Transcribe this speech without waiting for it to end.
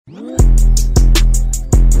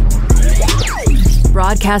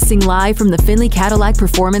Broadcasting live from the Findlay Cadillac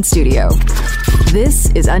Performance Studio. This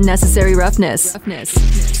is Unnecessary Roughness.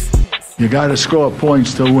 You got to score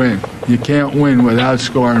points to win. You can't win without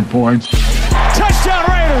scoring points. Touchdown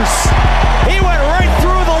Raiders! He went right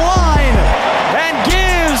through the line and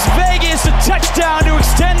gives Vegas a touchdown to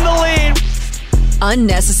extend the lead.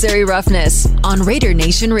 Unnecessary Roughness on Raider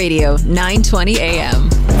Nation Radio, 920 AM.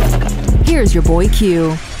 Here's your boy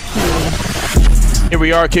Q. Here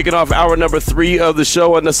we are kicking off hour number 3 of the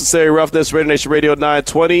show, Unnecessary Roughness, Raider Nation Radio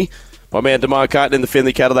 920. My man DeMond Cotton in the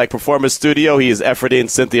Findlay Cadillac Performance Studio. He is efforting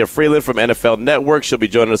Cynthia Freeland from NFL Network. She'll be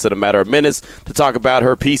joining us in a matter of minutes to talk about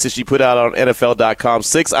her piece that she put out on NFL.com.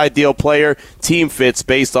 6 ideal player team fits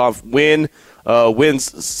based off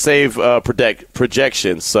wins, save,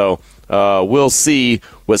 projections. So we'll see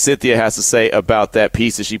what Cynthia has to say about that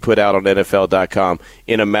piece that she put out on NFL.com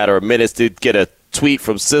in a matter of minutes. Did get a tweet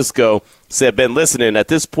from Cisco. Said, been listening. At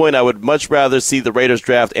this point, I would much rather see the Raiders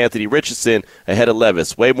draft Anthony Richardson ahead of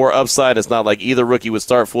Levis. Way more upside. It's not like either rookie would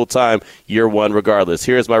start full-time year one regardless.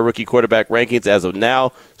 Here's my rookie quarterback rankings as of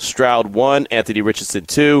now. Stroud 1, Anthony Richardson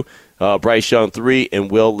 2, Bryce Young 3, and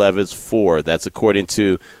Will Levis 4. That's according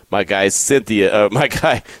to my guy Cisco,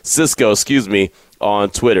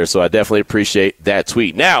 on Twitter. So I definitely appreciate that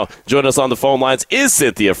tweet. Now, joining us on the phone lines is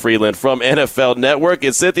Cynthia Freeland from NFL Network.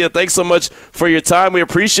 And Cynthia, thanks so much for your time. We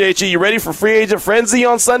appreciate you. You ready for free agent frenzy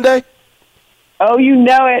on Sunday? Oh, you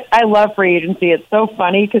know it. I love free agency. It's so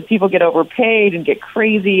funny because people get overpaid and get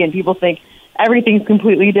crazy and people think everything's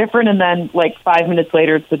completely different, and then like 5 minutes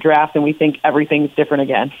later it's the draft and we think everything's different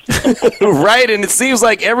again. Right, and it seems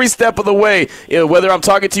like every step of the way, whether I'm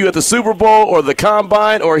talking to you at the Super Bowl or the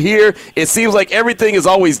Combine or here, it seems like everything is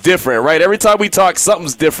always different, right? Every time we talk,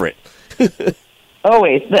 something's different.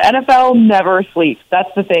 Always. The NFL never sleeps. That's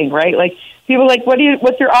the thing, right? Like, people are like,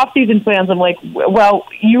 what's your off-season plans? I'm like, well,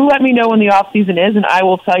 you let me know when the off-season is, and I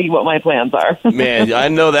will tell you what my plans are. Man, I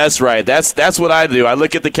know that's right. That's what I do. I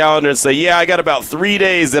look at the calendar and say, yeah, I got about 3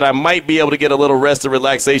 days that I might be able to get a little rest and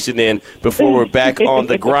relaxation in before we're back on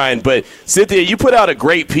the grind. But, Cynthia, you put out a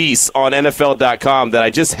great piece on NFL.com that I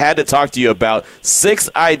just had to talk to you about. 6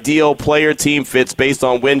 ideal player team fits based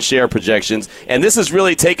on win share projections. And this is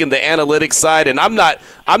really taking the analytics side, and I'm not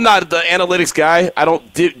the analytics guy. I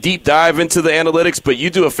don't deep dive into the analytics, but you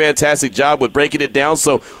do a fantastic job with breaking it down.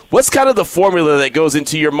 So what's kind of the formula that goes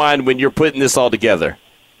into your mind when you're putting this all together?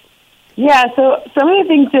 Yeah, so some of the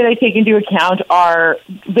things that I take into account are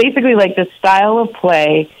basically like the style of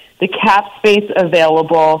play, the cap space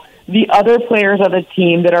available, the other players on the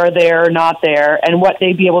team that are there or not there, and what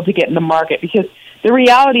they'd be able to get in the market. Because the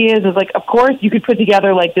reality is like, of course, you could put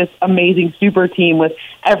together like this amazing super team with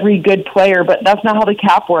every good player, but that's not how the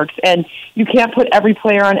cap works. And you can't put every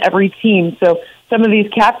player on every team. So some of these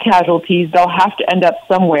cap casualties, they'll have to end up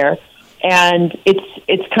somewhere. And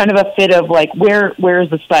it's kind of a fit of like, where's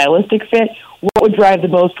the stylistic fit? What would drive the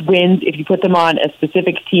most wins if you put them on a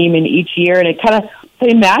specific team in each year? And it kind of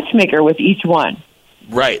play matchmaker with each one.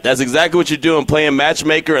 Right. That's exactly what you're doing, playing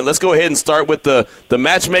matchmaker. And let's go ahead and start with the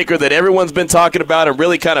matchmaker that everyone's been talking about and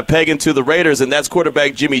really kind of pegging to the Raiders, and that's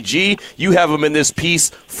quarterback Jimmy G. You have him in this piece,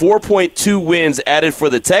 4.2 wins added for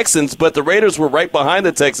the Texans, but the Raiders were right behind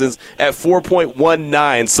the Texans at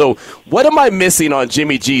 4.19. So what am I missing on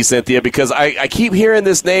Jimmy G, Cynthia? Because I keep hearing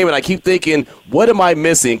this name and I keep thinking, what am I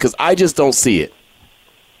missing? Because I just don't see it.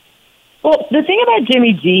 Well, the thing about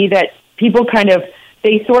Jimmy G that people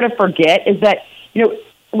they sort of forget is that,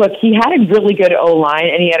 look, he had a really good O-line,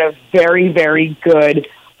 and he had a very, very good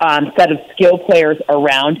set of skill players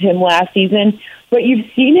around him last season. But you've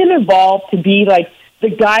seen him evolve to be like the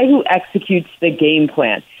guy who executes the game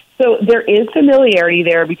plan. So there is familiarity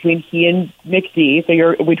there between he and McD, so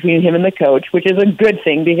you're between him and the coach, which is a good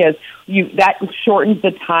thing because that shortens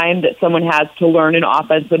the time that someone has to learn an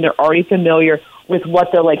offense when they're already familiar with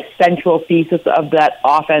what the central thesis of that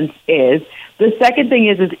offense is. The second thing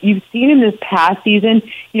is you've seen him this past season,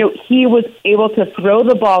 he was able to throw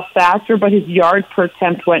the ball faster, but his yards per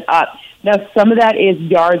attempt went up. Now, some of that is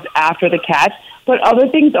yards after the catch, but other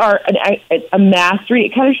things are a mastery.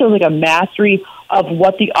 It kind of shows like a mastery of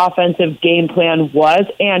what the offensive game plan was,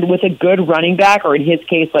 and with a good running back, or in his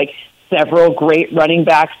case, like several great running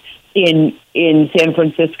backs in San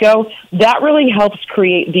Francisco, that really helps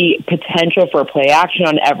create the potential for play action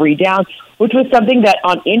on every down, which was something that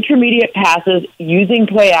on intermediate passes using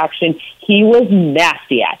play action, he was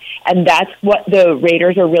nasty at. And that's what the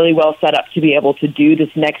Raiders are really well set up to be able to do this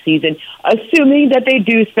next season, assuming that they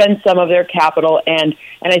do spend some of their capital, and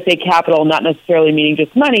I say capital not necessarily meaning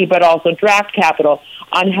just money, but also draft capital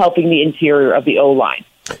on helping the interior of the O-line.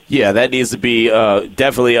 Yeah, that needs to be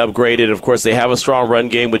definitely upgraded. Of course, they have a strong run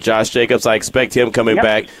game with Josh Jacobs. I expect him coming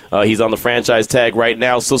back. He's on the franchise tag right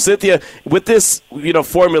now. So, Cynthia, with this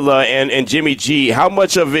formula and Jimmy G, how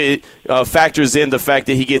much of it factors in the fact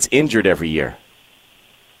that he gets injured every year?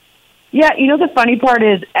 Yeah, the funny part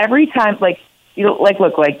is every time, look,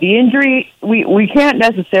 the injury, we can't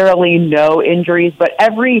necessarily know injuries, but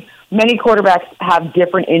many quarterbacks have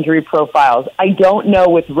different injury profiles. I don't know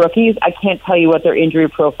with rookies. I can't tell you what their injury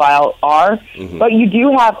profile are, but you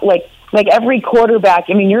do have, like every quarterback,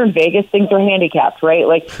 I mean, you're in Vegas, things are handicapped,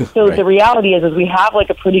 right? So right. The reality is we have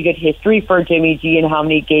a pretty good history for Jimmy G and how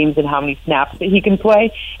many games and how many snaps that he can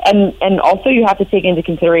play. And also you have to take into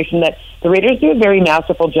consideration that the Raiders do a very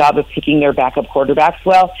masterful job of picking their backup quarterbacks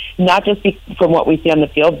well, not just from what we see on the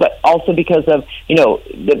field, but also because of,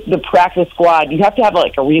 the practice squad. You have to have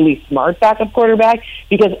a really smart backup quarterback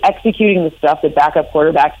because executing the stuff that backup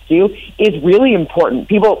quarterbacks do is really important.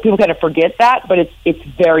 People kind of forget that, but it's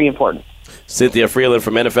very important. Cynthia Freeland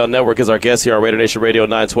from NFL Network is our guest here on Raider Nation Radio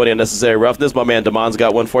 920 Unnecessary Roughness. My man Damon's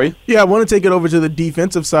got one for you. Yeah, I want to take it over to the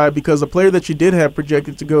defensive side because the player that you did have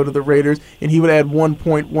projected to go to the Raiders and he would add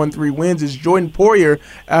 1.13 wins is Jordan Poyer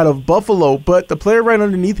out of Buffalo. But the player right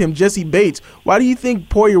underneath him, Jesse Bates, why do you think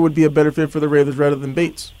Poyer would be a better fit for the Raiders rather than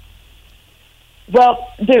Bates? Well,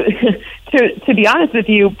 to be honest with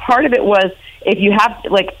you, part of it was if you have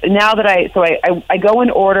now that I go in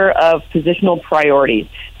order of positional priorities.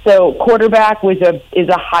 So quarterback is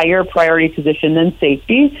a higher priority position than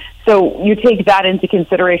safety. So you take that into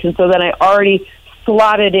consideration. So then I already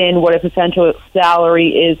slotted in what a potential salary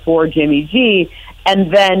is for Jimmy G,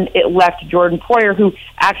 and then it left Jordan Poyer, who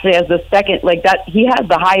actually has the second, he has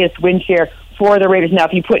the highest win share for the Raiders. Now,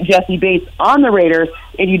 if you put Jesse Bates on the Raiders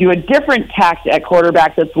and you do a different tax at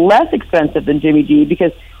quarterback that's less expensive than Jimmy G,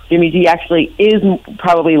 because Jimmy G actually is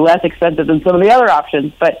probably less expensive than some of the other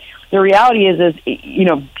options, but the reality is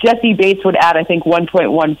Jesse Bates would add, I think,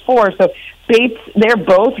 1.14. So Bates, they're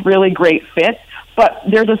both really great fits, but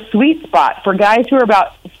there's a sweet spot for guys who are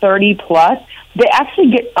about 30 plus. They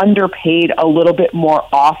actually get underpaid a little bit more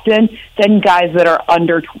often than guys that are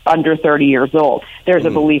under 30 years old. There's a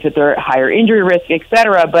belief that they're at higher injury risk, et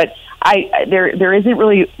cetera, but there isn't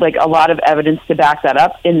really a lot of evidence to back that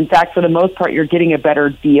up. In fact, for the most part, you're getting a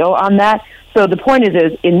better deal on that. So the point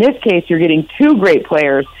is in this case, you're getting two great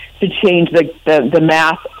players to change the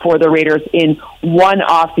math for the Raiders in one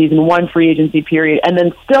offseason, one free agency period, and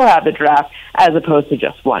then still have the draft as opposed to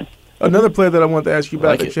just one. Another player that I want to ask you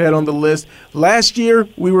about that you had on the list. Last year,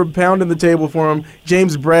 we were pounding the table for him,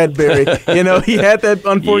 James Bradberry. He had that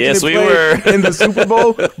unfortunate play in the Super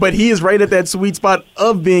Bowl, but he is right at that sweet spot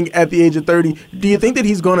of being at the age of 30. Do you think that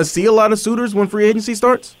he's going to see a lot of suitors when free agency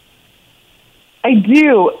starts? I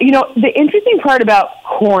do. The interesting part about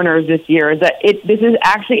corners this year is that this is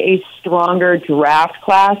actually a stronger draft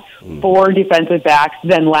class for defensive backs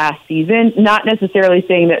than last season. Not necessarily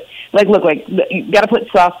saying that, you got to put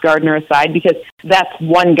Sauce Gardner aside because that's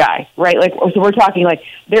one guy, right? So we're talking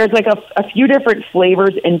there's a few different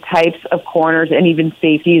flavors and types of corners and even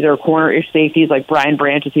safeties or corner-ish safeties, like Brian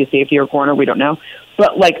Branch, is he a safety or corner? We don't know.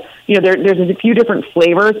 But there's a few different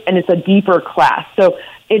flavors and it's a deeper class. So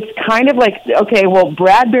it's kind of okay, well,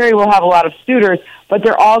 Bradberry will have a lot of suitors, but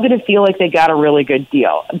they're all going to feel like they got a really good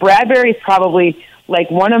deal. Bradberry is probably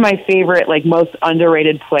one of my favorite, most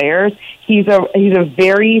underrated players. He's a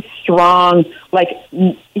very strong,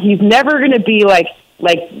 he's never going to be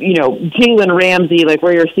Jalen Ramsey,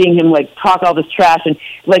 where you're seeing him talk all this trash and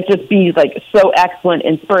just be so excellent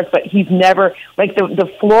in spurts, but he's never the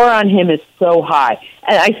floor on him is so high.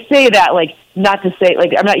 And I say that not to say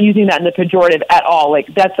I'm not using that in the pejorative at all.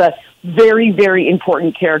 That's a very, very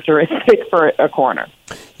important characteristic for a corner.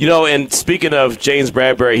 And speaking of James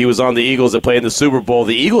Bradberry, he was on the Eagles that played in the Super Bowl.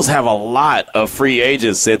 The Eagles have a lot of free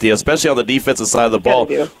agents, Cynthia, especially on the defensive side of the ball.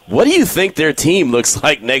 What do you think their team looks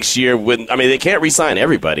like next year they can't re-sign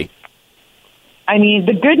everybody? I mean,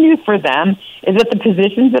 the good news for them is that the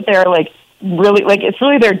positions that they're really it's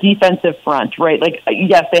really their defensive front, right?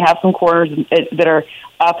 Yes, they have some corners that are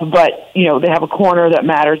up, but they have a corner that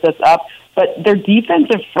matters that's up. But their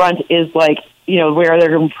defensive front is where they're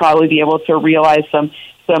going to probably be able to realize some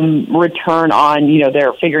return on,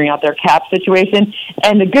 they're figuring out their cap situation.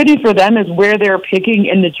 And the good news for them is where they're picking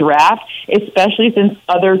in the draft, especially since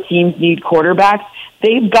other teams need quarterbacks,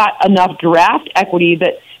 they've got enough draft equity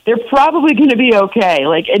that they're probably going to be okay.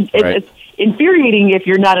 It's infuriating if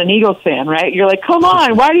you're not an Eagles fan, right? You're come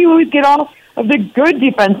on, why do you always get all good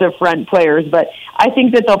defensive front players, but I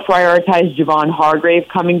think that they'll prioritize Javon Hargrave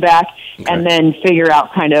coming back and then figure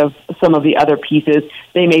out kind of some of the other pieces.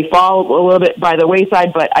 They may fall a little bit by the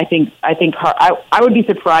wayside, but I think I would be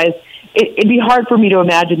surprised. It'd be hard for me to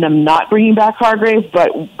imagine them not bringing back Hargrave, but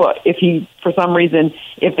if for some reason,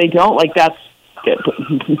 if they don't, like that's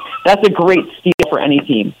a great steal for any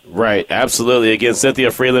team. Right, absolutely. Again,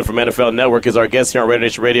 Cynthia Freeland from NFL Network is our guest here on Raider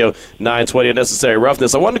Nation Radio 920 Unnecessary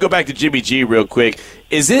Roughness. I wanted to go back to Jimmy G real quick.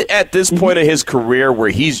 Is it at this point of his career where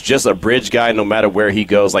he's just a bridge guy no matter where he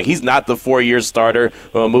goes? Like he's not the 4-year starter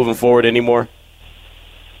moving forward anymore?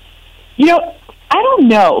 I don't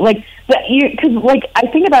know. Like, because I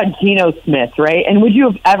think about Geno Smith, right? And would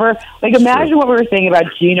you have ever imagine what we were saying about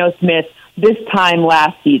Geno Smith this time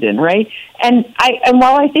last season, right? And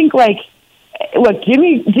while I think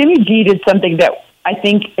Jimmy G did something that I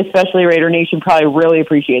think especially Raider Nation probably really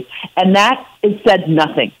appreciates, and that is said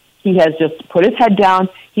nothing. He has just put his head down.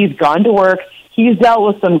 He's gone to work. He's dealt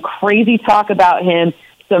with some crazy talk about him,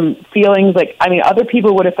 some feelings other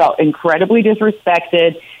people would have felt incredibly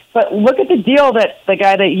disrespected. But look at the deal that the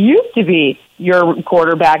guy that used to be your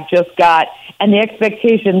quarterback just got and the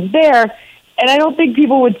expectations there. And I don't think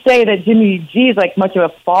people would say that Jimmy G is much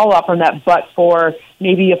of a fall-off from that, but for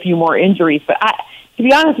maybe a few more injuries. But to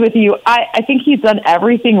be honest with you, I think he's done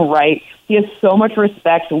everything right. He has so much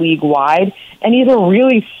respect league-wide, and he's a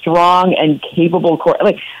really strong and capable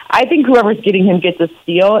quarterback. I think whoever's getting him gets a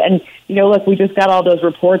steal. And, we just got all those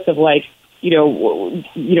reports of I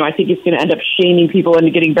think it's going to end up shaming people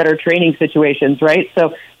into getting better training situations, right?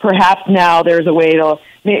 So perhaps now there's a way to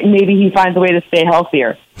maybe he finds a way to stay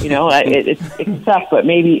healthier. It's tough, but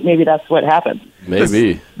maybe that's what happens.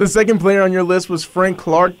 Maybe. The second player on your list was Frank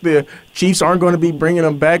Clark. The Chiefs aren't going to be bringing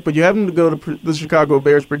him back, but you have him to go to the Chicago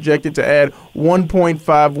Bears, projected to add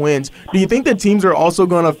 1.5 wins. Do you think that teams are also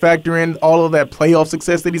going to factor in all of that playoff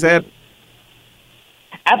success that he's had?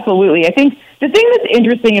 Absolutely. I think the thing that's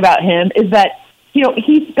interesting about him is that,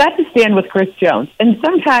 he's got to stand with Chris Jones. And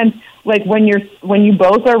sometimes, when you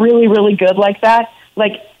both are really, really good like that,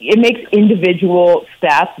 it makes individual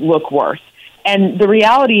stats look worse. And the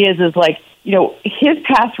reality is his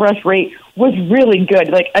pass rush rate was really good.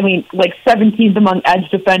 17th among edge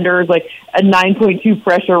defenders, a 9.2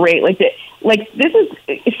 pressure rate. This is,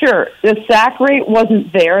 sure, the sack rate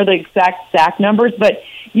wasn't there, the exact sack numbers, but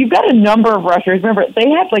you've got a number of rushers. Remember, they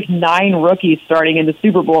had 9 rookies starting in the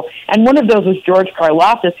Super Bowl, and one of those was George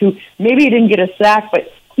Karlaftis, who maybe didn't get a sack, but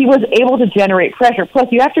he was able to generate pressure. Plus,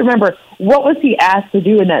 you have to remember, what was he asked to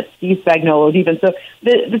do in that Steve Spagnuolo defense? So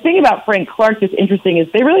the thing about Frank Clark that's interesting is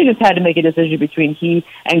they really just had to make a decision between he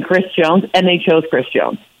and Chris Jones, and they chose Chris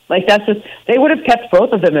Jones. They would have kept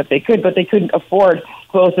both of them if they could, but they couldn't afford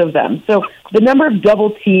both of them. So the number of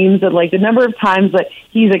double teams and the number of times that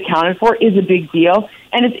he's accounted for is a big deal.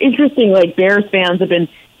 And it's interesting, Bears fans have been,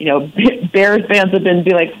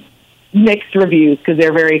 mixed reviews because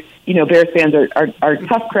they're very, Bears fans are a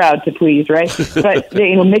tough crowd to please, right? But,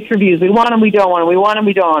 mixed reviews. We want them, we don't want them. We want them,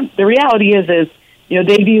 we don't. The reality is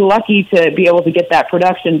they'd be lucky to be able to get that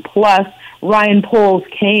production. Plus, Ryan Poles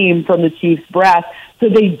came from the Chiefs brass, so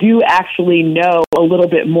they do actually know a little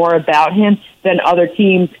bit more about him than other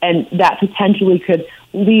teams, and that potentially could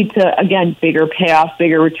lead to, again, bigger payoffs,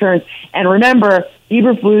 bigger returns. And remember,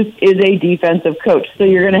 Eberflus is a defensive coach, so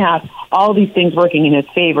you're going to have all these things working in his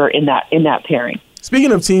favor in that pairing.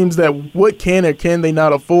 Speaking of teams that what can or can they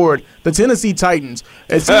not afford, the Tennessee Titans.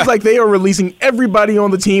 It seems like they are releasing everybody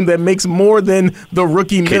on the team that makes more than the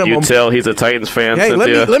rookie minimum. Can you tell he's a Titans fan, Hey,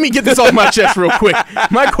 let me get this off my chest real quick.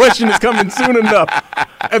 My question is coming soon enough.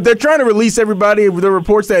 If they're trying to release everybody, the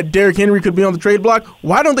reports that Derrick Henry could be on the trade block,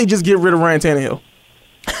 why don't they just get rid of Ryan Tannehill?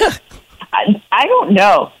 I don't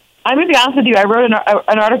know. I'm going to be honest with you. I wrote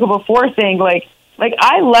an article before saying, I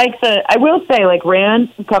will say,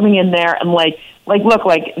 Rand coming in there and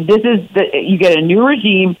this is you get a new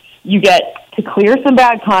regime, you get to clear some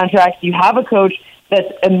bad contracts, you have a coach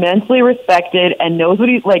that's immensely respected and knows what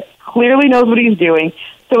he's clearly knows what he's doing.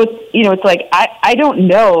 So I don't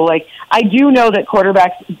know. I do know that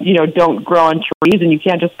quarterbacks, don't grow on trees and you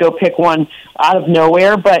can't just go pick one out of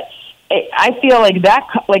nowhere, but I feel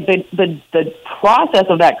the process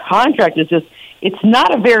of that contract is just, it's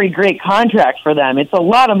not a very great contract for them. It's a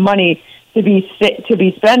lot of money to be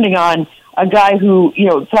spending on a guy who,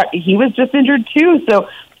 he was just injured too. So,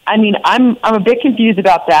 I'm a bit confused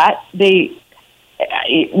about that. I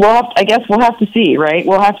guess we'll have to see, right?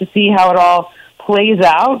 We'll have to see how it all plays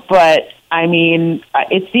out. But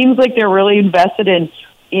it seems like they're really invested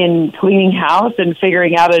in cleaning house and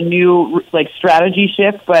figuring out a new strategy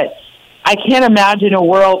shift. But I can't imagine a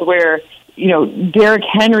world where Derrick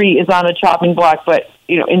Henry is on a chopping block, but,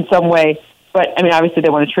 in some way. But, I mean, obviously they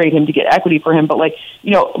want to trade him to get equity for him. But,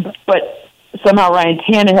 but somehow Ryan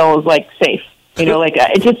Tannehill is, safe.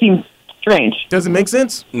 It just seems strange. Does it make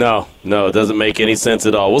sense? No, it doesn't make any sense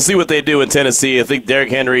at all. We'll see what they do in Tennessee. I think Derrick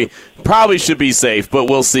Henry probably should be safe, but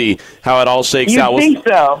we'll see how it all shakes out. You think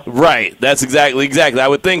so? Right. That's exactly. I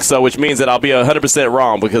would think so, which means that I'll be 100%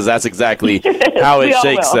 wrong because that's exactly how it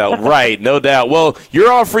shakes out. Right, no doubt. Well,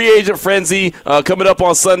 you're on Free Agent Frenzy coming up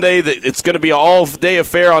on Sunday. It's going to be an all-day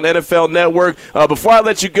affair on NFL Network. Before I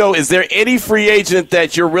let you go, is there any free agent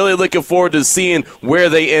that you're really looking forward to seeing where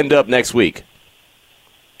they end up next week?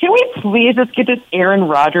 Can we please just get this Aaron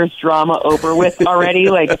Rodgers drama over with already?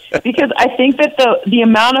 Because I think that the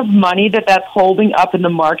amount of money that's holding up in the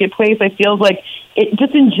marketplace, I feel like it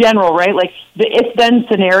just in general, right? The if-then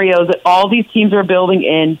scenarios that all these teams are building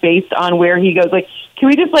in based on where he goes. Can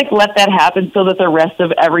we just let that happen so that the rest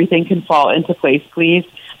of everything can fall into place, please?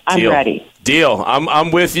 I'm ready. Deal. I'm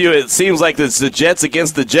with you. It seems like it's the Jets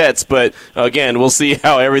against the Jets, but again, we'll see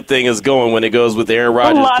how everything is going when it goes with Aaron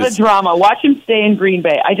Rodgers. A lot of drama. Watch him stay in Green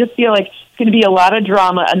Bay. I just feel like it's going to be a lot of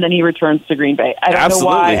drama, and then he returns to Green Bay. I don't know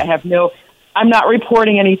why. I'm not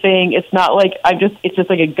reporting anything. It's not it's just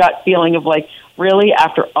a gut feeling of really,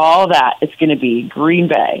 after all that, it's going to be Green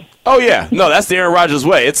Bay. Oh, yeah. No, that's the Aaron Rodgers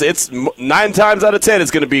way. It's 9 times out of 10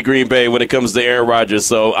 it's going to be Green Bay when it comes to Aaron Rodgers.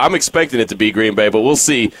 So I'm expecting it to be Green Bay, but we'll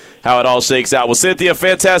see how it all shakes out. Well, Cynthia,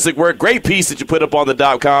 fantastic work. Great piece that you put up on the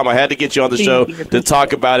 .com. I had to get you on the show to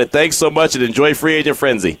talk about it. Thanks so much, and enjoy Free Agent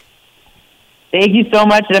Frenzy. Thank you so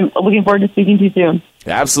much, and I'm looking forward to speaking to you soon.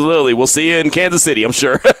 Absolutely. We'll see you in Kansas City, I'm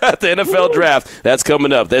sure, at the NFL Draft. That's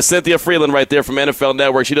coming up. There's Cynthia Freeland right there from NFL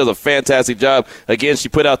Network. She does a fantastic job. Again, she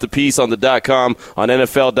put out the piece on the .com, on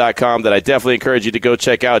NFL.com, that I definitely encourage you to go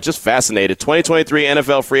check out. Just fascinated. 2023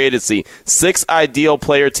 NFL free agency. 6 ideal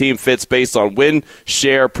player team fits based on win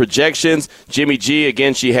share projections. Jimmy G,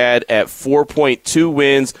 again, she had at 4.2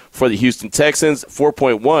 wins for the Houston Texans,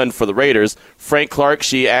 4.1 for the Raiders. Frank Clark,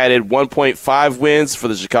 she added 1.5 wins for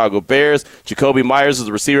the Chicago Bears. Jacoby Myers is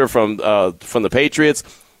the receiver from the Patriots,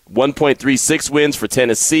 1.36 wins for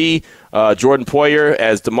Tennessee. Jordan Poyer,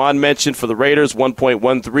 as Damon mentioned, for the Raiders,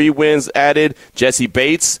 1.13 wins added. Jesse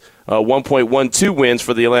Bates, 1.12 wins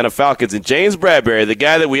for the Atlanta Falcons. And James Bradberry, the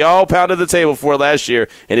guy that we all pounded the table for last year,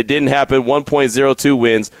 and it didn't happen, 1.02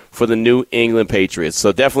 wins for the New England Patriots.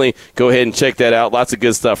 So definitely go ahead and check that out. Lots of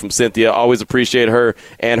good stuff from Cynthia. Always appreciate her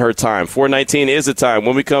and her time. 4:19 is the time.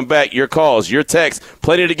 When we come back, your calls, your texts,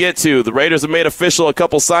 plenty to get to. The Raiders have made official a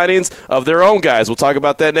couple signings of their own guys. We'll talk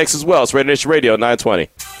about that next as well. It's Raider Nation Radio 920.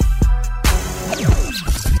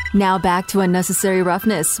 Now back to Unnecessary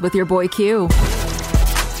Roughness with your boy Q.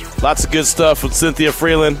 Lots of good stuff with Cynthia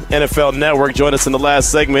Freeland, NFL Network. Join us in the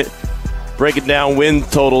last segment, breaking down win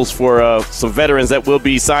totals for some veterans that will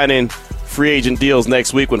be signing free agent deals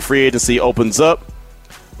next week when free agency opens up.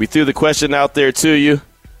 We threw the question out there to you.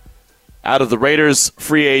 Out of the Raiders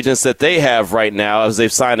free agents that they have right now, as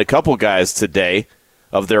they've signed a couple guys today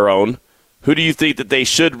of their own, who do you think that they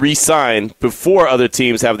should re-sign before other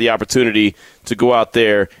teams have the opportunity to go out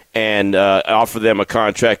there and offer them a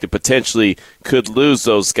contract that potentially could lose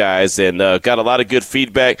those guys? And got a lot of good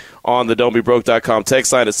feedback on the don'tbebroke.com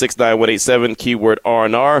text line at 69187, keyword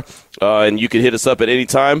R&R. And you can hit us up at any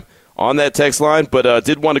time on that text line. But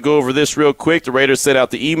did want to go over this real quick. The Raiders sent out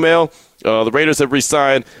the email. The Raiders have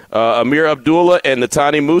re-signed Amir Abdullah and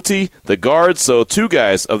Netani Muti, the guards. So 2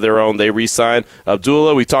 guys of their own they re-signed.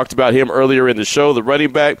 Abdullah, we talked about him earlier in the show, the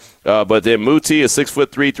running back. But then Muti, a 6'3",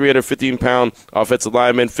 315-pound offensive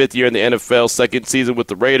lineman, 5th year in the NFL, 2nd season with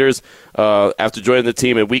the Raiders. After joining the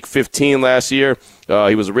team in Week 15 last year,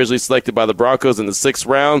 he was originally selected by the Broncos in the 6th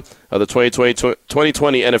round of the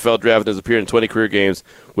 2020 NFL Draft and has appeared in 20 career games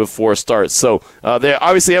with 4 starts. So they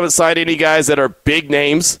obviously haven't signed any guys that are big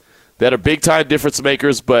names, that are big-time difference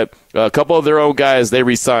makers, but a couple of their own guys they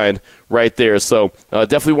re-signed right there. So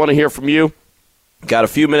definitely want to hear from you. Got a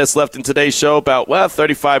few minutes left in today's show, about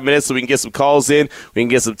 35 minutes, so we can get some calls in, we can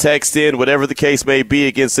get some text in, whatever the case may be.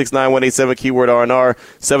 Again, 69187, keyword R&R,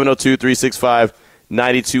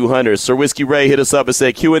 702-365-9200. Sir Whiskey Ray hit us up and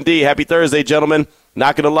said, Q&D, happy Thursday, gentlemen.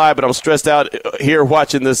 Not going to lie, but I'm stressed out here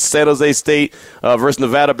watching this San Jose State versus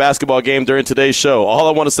Nevada basketball game during today's show. All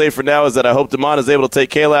I want to say for now is that I hope Damon is able to take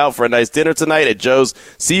Kayla out for a nice dinner tonight at Joe's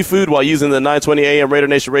Seafood while using the 920 AM Raider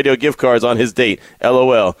Nation Radio gift cards on his date.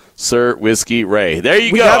 LOL, Sir Whiskey Ray. There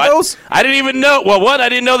you go. Got those? I didn't even know. Well, 1, I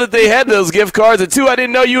didn't know that they had those gift cards, and 2, I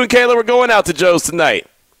didn't know you and Kayla were going out to Joe's tonight.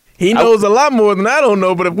 He knows a lot more than I don't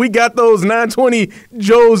know, but if we got those 920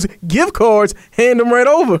 Joe's gift cards, hand them right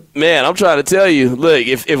over. Man, I'm trying to tell you, look,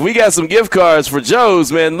 if we got some gift cards for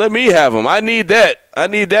Joe's, man, let me have them. I need that. I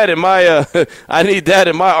need that in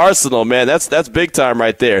my arsenal, man. That's big time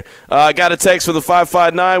right there. I got a text from the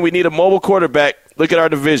 559. We need a mobile quarterback. Look at our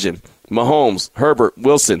division. Mahomes, Herbert,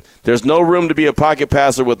 Wilson. There's no room to be a pocket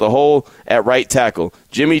passer with a hole at right tackle.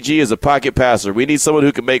 Jimmy G is a pocket passer. We need someone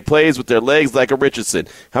who can make plays with their legs like a Richardson.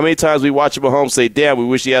 How many times we watch Mahomes say, damn, we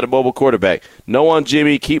wish he had a mobile quarterback. No on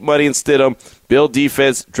Jimmy. Keep money in Stidham. Build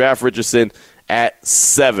defense. Draft Richardson at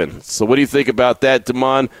 7. So what do you think about that,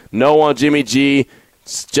 Damon? No on Jimmy G.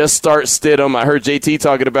 Just start Stidham. I heard JT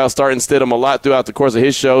talking about starting Stidham a lot throughout the course of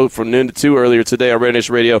his show from noon to 2 earlier today on Raider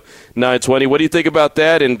Nation Radio 920. What do you think about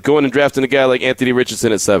that and going and drafting a guy like Anthony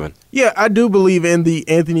Richardson at 7? Yeah, I do believe in the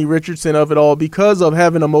Anthony Richardson of it all because of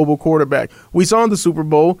having a mobile quarterback. We saw in the Super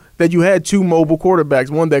Bowl that you had 2 mobile quarterbacks,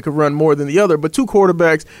 one that could run more than the other, but 2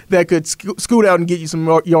 quarterbacks that could scoot out and get you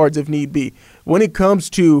some yards if need be. When it comes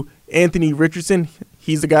to Anthony Richardson,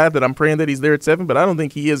 he's the guy that I'm praying that he's there at 7, but I don't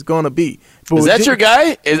think he is going to be. But is that your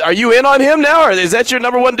guy? Are you in on him now, or is that your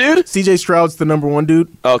number 1 dude? C.J. Stroud's the number 1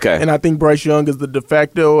 dude. Okay. And I think Bryce Young is the de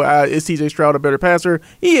facto. Is C.J. Stroud a better passer?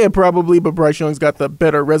 Yeah, probably, but Bryce Young's got the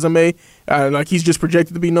better resume. He's just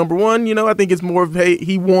projected to be number 1. I think it's more of, hey,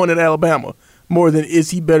 he won at Alabama more than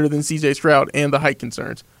is he better than C.J. Stroud and the height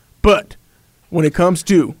concerns. But when it comes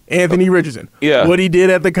to Anthony Richardson, what he did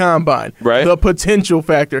at the Combine, the potential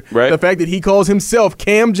factor, the fact that he calls himself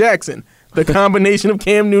Cam Jackson, the combination of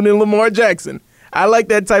Cam Newton and Lamar Jackson. I like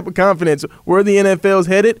that type of confidence. Where the NFL's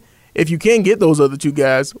headed, if you can't get those other 2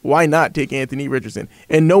 guys, why not take Anthony Richardson?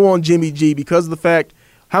 And no on Jimmy G because of the fact,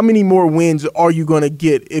 how many more wins are you going to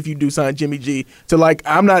get if you do sign Jimmy G? If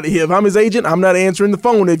I'm his agent, I'm not answering the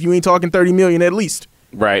phone if you ain't talking $30 million at least.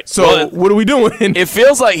 Right. So what are we doing? It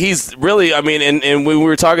feels like he's really, and when we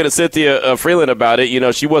were talking to Cynthia Freeland about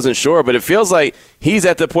it, she wasn't sure, but it feels like he's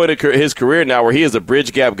at the point of his career now where he is a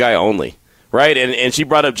bridge gap guy only. Right, and she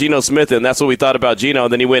brought up Geno Smith, and that's what we thought about Geno,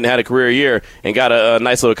 and then he went and had a career year and got a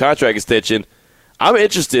nice little contract extension. I'm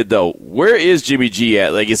interested, though. Where is Jimmy G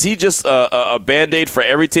at? Like, is he just a Band-Aid for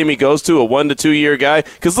every team he goes to, a 1 to 2 year guy?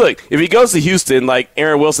 Because, look, if he goes to Houston, like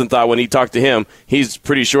Aaron Wilson thought when he talked to him, he's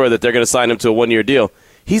pretty sure that they're going to sign him to a 1-year deal.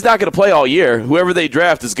 He's not going to play all year. Whoever they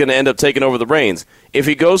draft is going to end up taking over the reins. If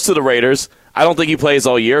he goes to the Raiders, I don't think he plays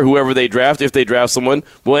all year. Whoever they draft, if they draft someone,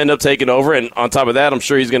 will end up taking over. And on top of that, I'm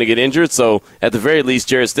sure he's going to get injured. So at the very least,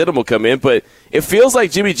 Jarrett Stidham will come in. But it feels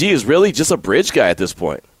like Jimmy G is really just a bridge guy at this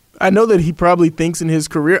point. I know that he probably thinks in his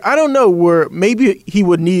career, I don't know, where maybe he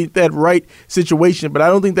would need that right situation, but I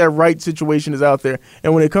don't think that right situation is out there.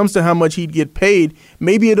 And when it comes to how much he'd get paid,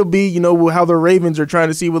 maybe it'll be, how the Ravens are trying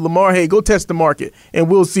to see with Lamar, hey, go test the market, and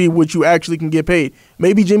we'll see what you actually can get paid.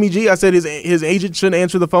 Maybe Jimmy G, I said his agent shouldn't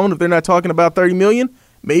answer the phone if they're not talking about $30 million.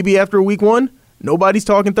 Maybe after week 1, nobody's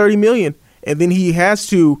talking $30 million. And then he has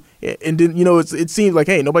to, and then, it seems like,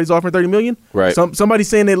 hey, nobody's offering $30 million. Right. Somebody's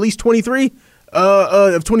saying at least 23.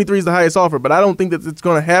 If 23 is the highest offer, but I don't think that it's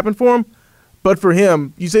going to happen for him. But for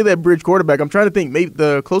him, you say that bridge quarterback, I'm trying to think, maybe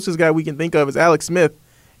the closest guy we can think of is Alex Smith.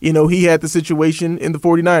 He had the situation in the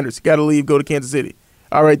 49ers. Got to leave, go to Kansas City.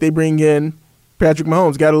 All right, they bring in Patrick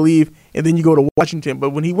Mahomes, got to leave, and then you go to Washington.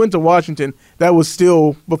 But when he went to Washington, that was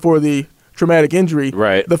still before the traumatic injury.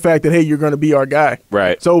 Right. The fact that, hey, you're going to be our guy.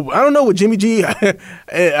 Right. So I don't know with Jimmy G.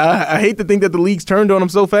 I hate to think that the league's turned on him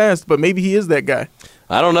so fast, but maybe he is that guy.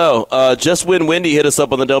 I don't know. Just Win Wendy hit us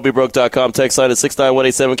up on the don'tbebroke.com text line at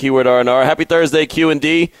 69187 keyword R&R. Happy Thursday,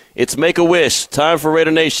 Q&D. It's Make-A-Wish. Time for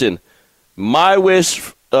Raider Nation. My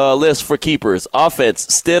wish list for keepers. Offense,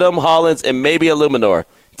 Stidham, Hollins, and maybe Illuminor.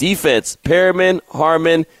 Defense, Perriman,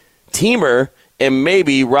 Harmon, Teamer, and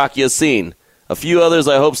maybe Rock Ya-Sin. A few others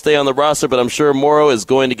I hope stay on the roster, but I'm sure Morrow is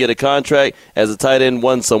going to get a contract as a tight end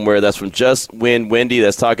 1 somewhere. That's from Just Win Wendy.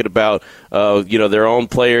 That's talking about their own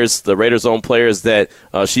players, the Raiders' own players that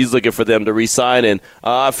she's looking for them to re-sign. And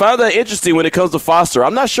I found that interesting when it comes to Foster.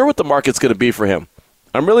 I'm not sure what the market's going to be for him.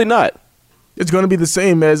 I'm really not. It's going to be the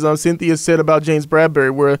same as Cynthia said about James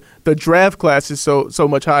Bradberry, where the draft class is so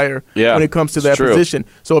much higher when it comes to that position.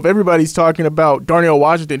 So if everybody's talking about Darnell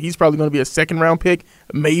Washington, he's probably going to be a second-round pick,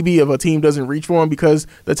 maybe if a team doesn't reach for him because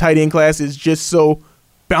the tight end class is just so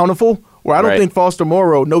bountiful. Where I don't think Foster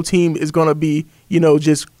Morrow, no team is going to be,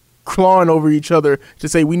 just clawing over each other to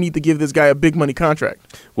say we need to give this guy a big money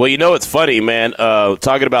contract. Well, it's funny, man,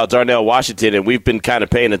 talking about Darnell Washington, and we've been kind of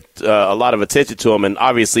paying a lot of attention to him, and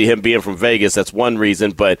obviously him being from Vegas, that's one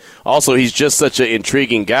reason, but also he's just such an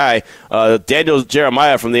intriguing guy. Daniel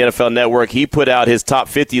Jeremiah from the NFL Network, he put out his top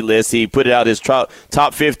 50 list. He put out his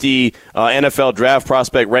top 50 NFL draft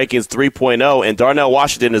prospect rankings 3.0, and Darnell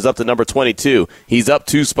Washington is up to number 22. He's up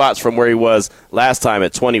 2 spots from where he was last time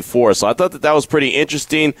at 24, so I thought that was pretty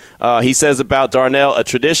interesting. He says about Darnell, a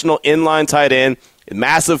traditional inline tight end,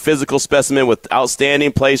 massive physical specimen with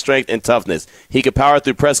outstanding play strength and toughness. He can power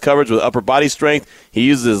through press coverage with upper body strength. He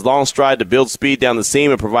uses his long stride to build speed down the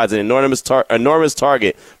seam and provides an enormous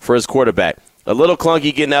target for his quarterback. A little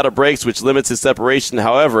clunky getting out of breaks, which limits his separation.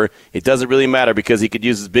 However, it doesn't really matter because he could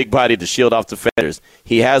use his big body to shield off defenders.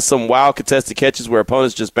 He has some wild contested catches where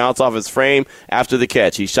opponents just bounce off his frame after the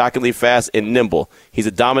catch. He's shockingly fast and nimble. He's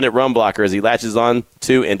a dominant run blocker as he latches on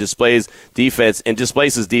to and displaces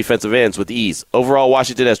defensive ends with ease. Overall,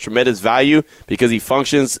 Washington has tremendous value because he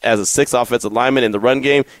functions as a 6th offensive lineman in the run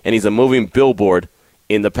game, and he's a moving billboard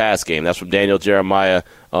in the pass game. That's from Daniel Jeremiah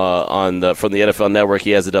from the NFL Network.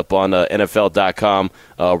 He has it up on NFL.com,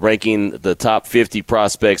 ranking the top 50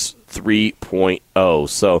 prospects 3.0.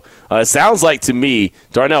 So it sounds like to me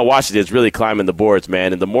Darnell Washington is really climbing the boards,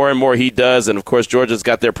 man. And the more and more he does, and of course Georgia's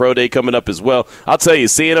got their pro day coming up as well. I'll tell you,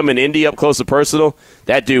 seeing him in Indy up close and personal,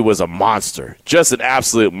 that dude was a monster, just an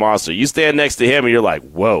absolute monster. You stand next to him and you're like,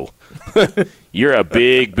 whoa. You're a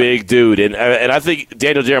big, big dude. And I think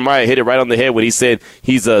Daniel Jeremiah hit it right on the head when he said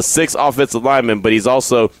he's a 6th offensive lineman, but he's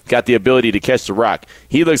also got the ability to catch the rock.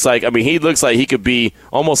 He looks like he could be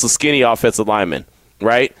almost a skinny offensive lineman,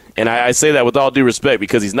 right? And I say that with all due respect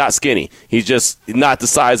because he's not skinny. He's just not the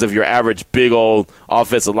size of your average big old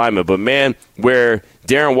offensive lineman. But, man, where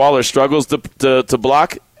Darren Waller struggles to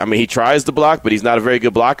block, he tries to block, but he's not a very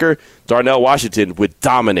good blocker, Darnell Washington would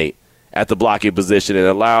dominate at the blocking position and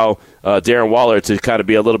allow Darren Waller to kind of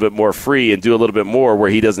be a little bit more free and do a little bit more where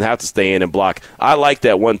he doesn't have to stay in and block. I like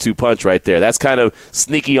that 1-2 punch right there. That's kind of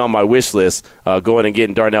sneaky on my wish list, going and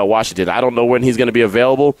getting Darnell Washington. I don't know when he's going to be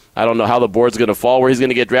available. I don't know how the board's going to fall where he's going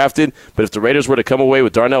to get drafted, but if the Raiders were to come away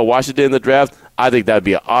with Darnell Washington in the draft, I think that would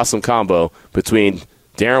be an awesome combo between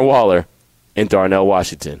Darren Waller and Darnell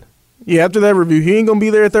Washington. Yeah, after that review, he ain't going to be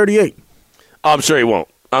there at 38. I'm sure he won't.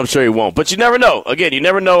 But you never know. Again, you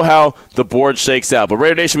never know how the board shakes out. But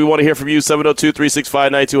Raider Nation, we want to hear from you,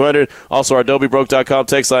 702-365-9200. Also, our AdobeBroke.com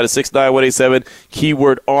text line is 69187,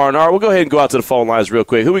 keyword R&R. We'll go ahead and go out to the phone lines real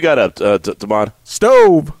quick. Who we got up, Damon?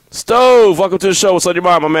 Stove, welcome to the show. What's on your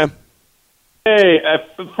mind, my man? Hey,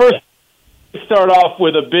 first, start off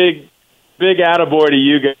with a big attaboy to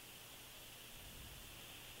you guys.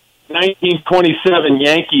 1927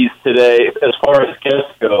 Yankees today, as far as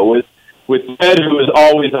guests go, with Ted, who is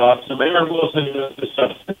always awesome. Aaron Wilson.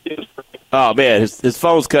 Oh man, his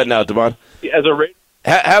phone's cutting out, Devon. As a Raider,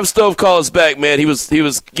 have Stove call us back, man. He was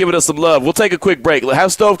giving us some love. We'll take a quick break.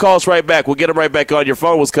 Have Stove call us right back. We'll get him right back on. Your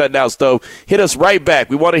phone was cutting out, Stove. Hit us right back.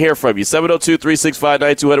 We want to hear from you.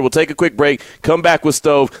 702-365-9200. We'll take a quick break. Come back with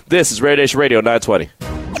Stove. This is Raider Nation Radio 920.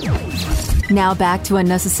 Now back to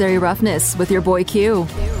Unnecessary Roughness with your boy Q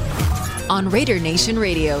on Raider Nation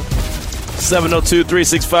Radio.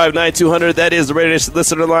 702-365-9200. That is the Raider Nation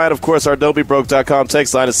listener line. Of course, our AdobeBroke.com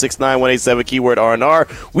text line is 69187, keyword R&R.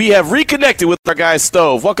 We have reconnected with our guy,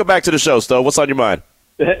 Stove. Welcome back to the show, Stove. What's on your mind?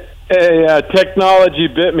 Hey, technology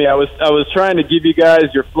bit me. I was trying to give you guys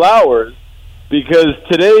your flowers because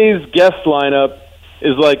today's guest lineup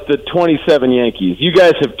is like the 27 Yankees. You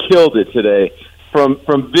guys have killed it today.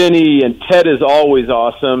 From Vinny, and Ted is always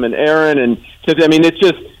awesome, and Aaron, and it's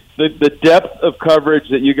just the depth of coverage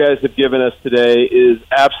that you guys have given us today is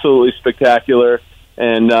absolutely spectacular,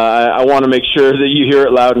 and I want to make sure that you hear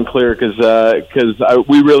it loud and clear because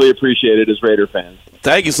we really appreciate it as Raider fans.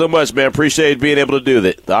 Thank you so much, man. Appreciate being able to do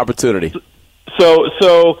that, the opportunity. So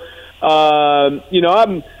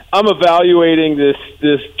I'm evaluating this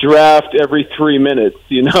draft every 3 minutes,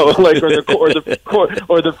 like or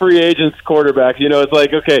the free agents quarterbacks. It's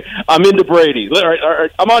like, okay, I'm into Brady. All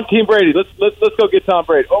right, I'm on Team Brady. Let's go get Tom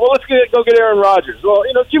Brady. Oh, well, let's go get Aaron Rodgers. Well,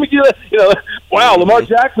 Jimmy G. Wow, Lamar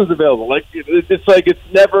Jackson's available. Like it's like it's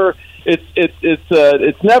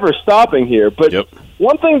never stopping here. But yep.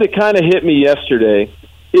 One thing that kind of hit me yesterday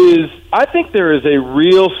is I think there is a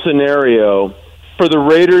real scenario for the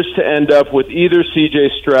Raiders to end up with either C.J.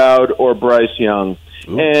 Stroud or Bryce Young.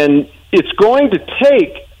 Ooh. And it's going to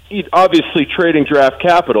take, obviously, trading draft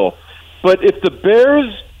capital. But if the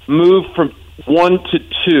Bears move from 1 to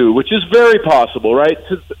 2, which is very possible, right?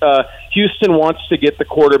 Houston wants to get the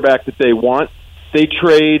quarterback that they want. they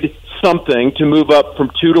trade something to move up from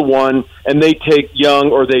 2 to 1, and they take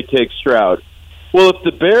Young or they take Stroud. Well, if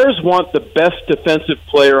the Bears want the best defensive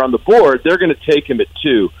player on the board, they're going to take him at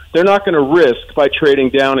 2. They're not going to risk by trading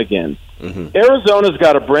down again. Mm-hmm. Arizona's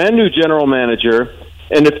got a brand-new general manager,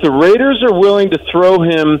 and if the Raiders are willing to throw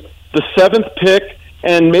him the 7th pick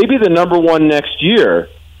and maybe the number 1 next year,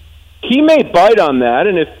 he may bite on that,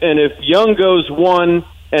 and if Young goes 1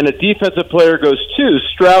 and a defensive player goes 2,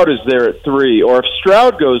 Stroud is there at 3. Or if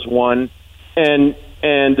Stroud goes 1 and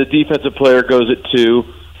the defensive player goes at 2,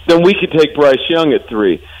 then we could take Bryce Young at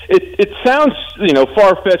 3. It sounds,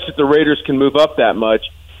 far-fetched that the Raiders can move up that much,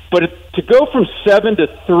 but to go from 7 to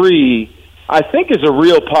 3, I think is a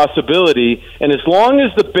real possibility. And as long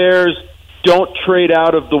as the Bears don't trade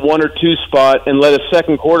out of the 1 or 2 spot and let a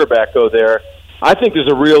second quarterback go there, I think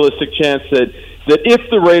there's a realistic chance that if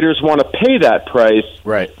the Raiders want to pay that price,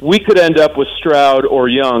 right, we could end up with Stroud or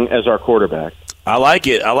Young as our quarterback. I like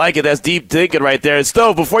it. That's deep thinking right there. And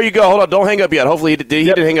Stove, before you go, hold on, don't hang up yet. Hopefully he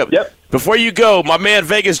didn't hang up. Yep. Before you go, my man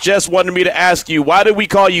Vegas just wanted me to ask you, why did we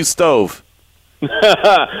call you Stove?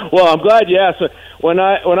 Well, I'm glad you asked. When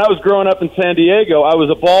I was growing up in San Diego, I was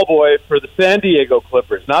a ball boy for the San Diego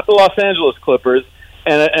Clippers, not the Los Angeles Clippers.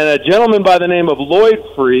 And a gentleman by the name of Lloyd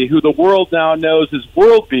Free, who the world now knows as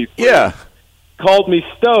World Beef, called me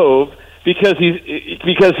Stove because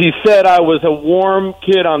he said I was a warm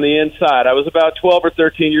kid on the inside. I was about 12 or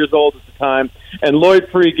 13 years old at the time, and Lloyd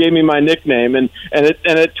Free gave me my nickname. And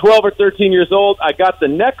at 12 or 13 years old, I got the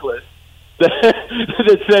necklace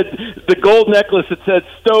that said, the gold necklace that said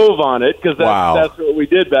Stove on it, because that's what we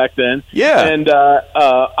did back then. Yeah. And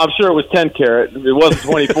I'm sure it was 10 karat. It wasn't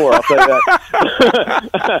 24, I'll tell you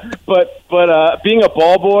that. but being a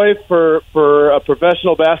ball boy for a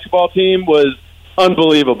professional basketball team was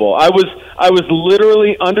unbelievable. I was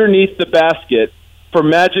literally underneath the basket for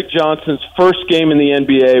Magic Johnson's first game in the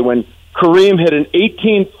NBA when Kareem hit an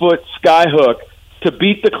 18-foot skyhook to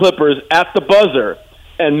beat the Clippers at the buzzer,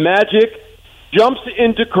 and Magic jumps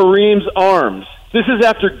into Kareem's arms. This is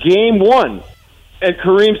after game 1. And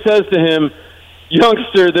Kareem says to him,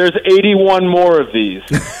 "Youngster, there's 81 more of these."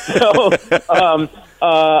 So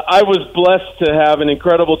I was blessed to have an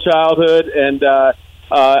incredible childhood, and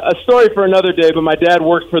a story for another day, but my dad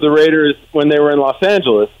worked for the Raiders when they were in Los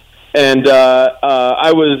Angeles. And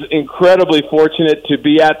I was incredibly fortunate to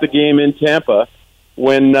be at the game in Tampa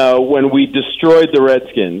when we destroyed the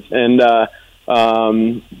Redskins. And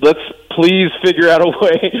let's please figure out a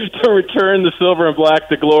way to return the silver and black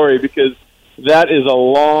to glory, because that is a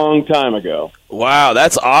long time ago. Wow,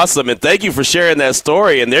 that's awesome, and thank you for sharing that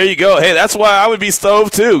story. And there you go. Hey, that's why I would be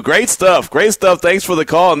Stove, too. Great stuff. Thanks for the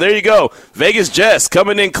call. And there you go. Vegas Jess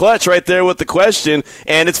coming in clutch right there with the question.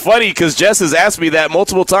 And it's funny because Jess has asked me that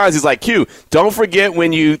multiple times. He's like, Q, don't forget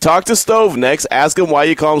when you talk to Stove next, ask him why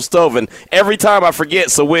you call him Stove. And every time I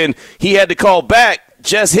forget. So when he had to call back,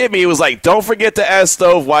 Jess hit me. It was like, don't forget to ask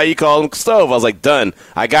Stove why you call him Stove. I was like, done.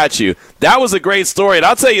 I got you. That was a great story. And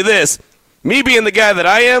I'll tell you this. Me being the guy that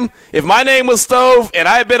I am, if my name was Stove and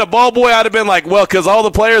I had been a ball boy, I'd have been like, well, because all the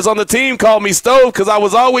players on the team called me Stove because I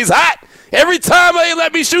was always hot. Every time they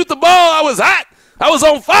let me shoot the ball, I was hot. I was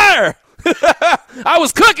on fire. I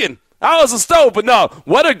was cooking. I was a stove. But no,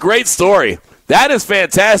 what a great story. That is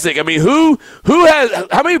fantastic. I mean, who has,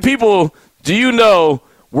 how many people do you know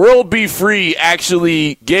World Be Free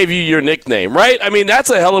actually gave you your nickname, right? I mean, that's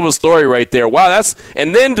a hell of a story right there. Wow,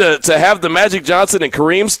 and then to have the Magic Johnson and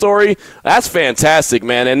Kareem story, that's fantastic,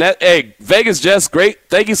 man. And that, hey, Vegas Jess, great.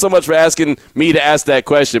 Thank you so much for asking me to ask that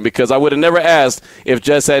question, because I would have never asked if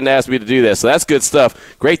Jess hadn't asked me to do that. So that's good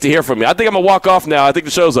stuff. Great to hear from you. I think I'm going to walk off now. I think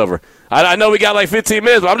the show's over. I know we got like 15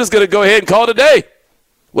 minutes, but I'm just going to go ahead and call it a day.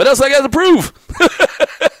 What else I got to prove?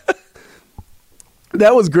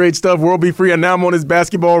 That was great stuff. World Be Free, and now I'm on his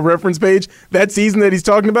basketball reference page. That season that he's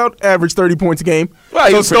talking about, averaged 30 points a game.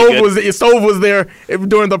 Well, so Stove was there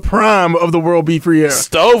during the prime of the World Be Free era.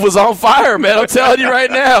 Stove was on fire, man. I'm telling you right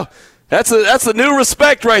now. That's a new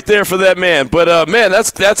respect right there for that man. But, man,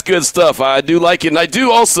 that's good stuff. I do like it. And I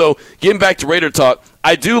do also, getting back to Raider talk,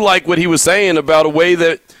 I do like what he was saying about a way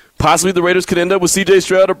that possibly the Raiders could end up with C.J.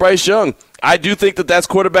 Stroud or Bryce Young. I do think that that's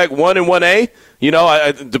quarterback 1 and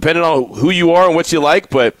 1A, depending on who you are and what you like.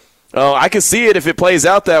 But I can see it if it plays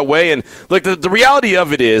out that way. And, look, the reality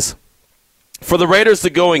of it is, for the Raiders to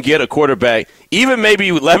go and get a quarterback, even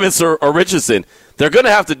maybe Levis or Richardson, they're going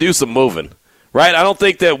to have to do some moving, right? I don't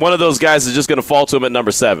think that one of those guys is just going to fall to him at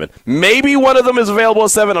number 7. Maybe one of them is available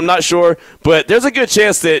at 7. I'm not sure. But there's a good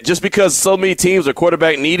chance that just because so many teams are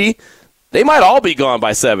quarterback needy, They might all be gone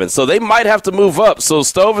by 7, so they might have to move up. So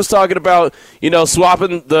Stove is talking about,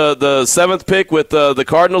 swapping the 7th pick with the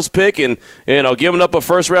Cardinals pick and, giving up a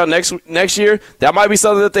first round next year. That might be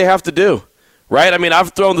something that they have to do, right? I mean,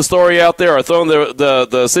 I've thrown the story out there or thrown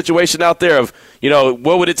the situation out there of,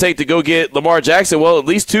 what would it take to go get Lamar Jackson? Well, at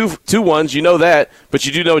least two ones, you know that, but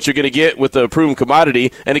you do know what you're going to get with the proven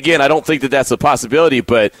commodity. And, again, I don't think that that's a possibility,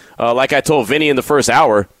 but like I told Vinny in the first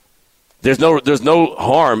hour, there's no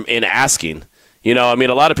harm in asking. A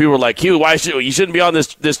lot of people are like, Q, you shouldn't be on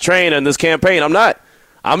this train and this campaign. I'm not.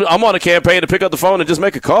 I'm on a campaign to pick up the phone and just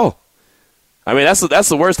make a call. I mean, that's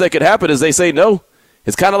the worst that could happen is they say no.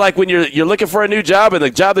 It's kind of like when you're looking for a new job and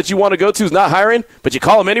the job that you want to go to is not hiring, but you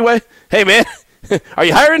call them anyway. Hey, man, are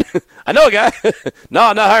you hiring? I know a guy. No,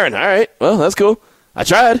 I'm not hiring. All right. Well, that's cool. I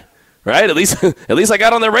tried. Right? At least I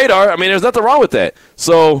got on their radar. I mean, there's nothing wrong with that.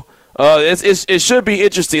 So it should be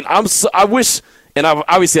interesting. I wish, and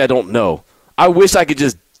obviously I don't know. I wish I could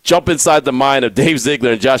just jump inside the mind of Dave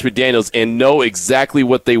Ziegler and Josh McDaniels and know exactly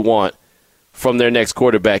what they want from their next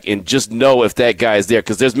quarterback and just know if that guy is there.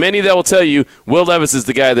 Because there's many that will tell you Will Levis is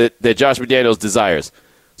the guy that Josh McDaniels desires.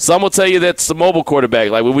 Some will tell you that's the mobile quarterback.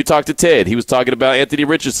 Like when we talked to Ted, he was talking about Anthony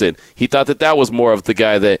Richardson. He thought that was more of the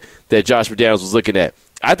guy that Josh McDaniels was looking at.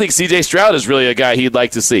 I think C.J. Stroud is really a guy he'd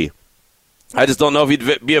like to see. I just don't know if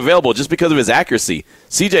he'd be available just because of his accuracy.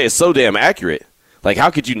 C.J. is so damn accurate. Like,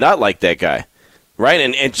 how could you not like that guy? Right?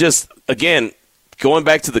 And just, again, going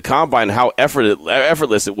back to the combine, how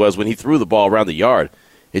effortless it was when he threw the ball around the yard.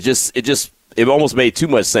 It almost made too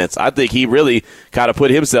much sense. I think he really kind of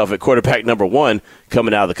put himself at quarterback number 1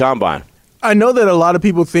 coming out of the combine. I know that a lot of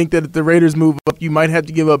people think that if the Raiders move up, you might have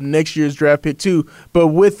to give up next year's draft pick too. But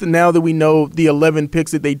with now that we know the 11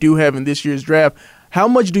 picks that they do have in this year's draft, how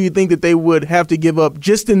much do you think that they would have to give up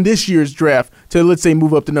just in this year's draft to, let's say,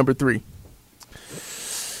 move up to number 3?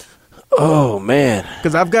 Oh, man.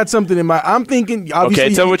 Because I've got something in mind. I'm thinking, obviously.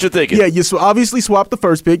 Okay, tell me what you're thinking. Yeah, you obviously swap the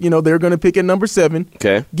first pick. They're going to pick at number 7.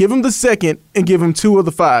 Okay. Give them the second and give them 2 of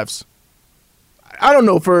the 5s. I don't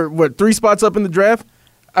know, for 3 spots up in the draft?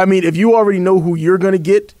 I mean, if you already know who you're going to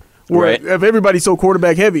get, or right. If everybody's so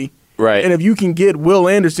quarterback heavy, right? And if you can get Will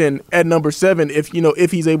Anderson at number 7,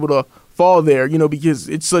 if he's able to fall there, because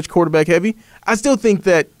it's such quarterback heavy, I still think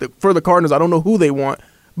that for the Cardinals, I don't know who they want,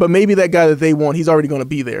 but maybe that guy that they want, he's already going to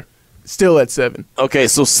be there, still at 7. Okay,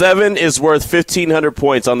 so 7 is worth 1,500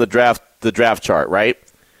 points on the draft chart, right?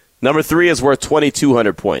 Number 3 is worth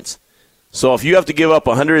 2,200 points. So if you have to give up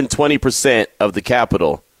 120% of the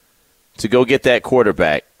capital to go get that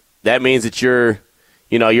quarterback, that means that you're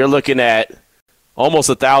looking at almost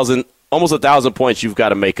 1,000 points you've got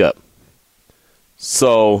to make up.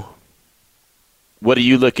 So what are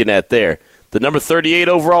you looking at there? The number 38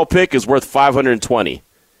 overall pick is worth 520.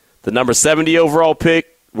 The number 70 overall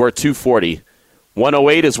pick worth 240.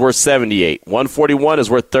 108 is worth 78. 141 is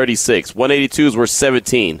worth 36. 182 is worth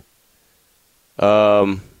 17.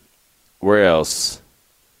 Where else?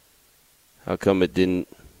 How come it didn't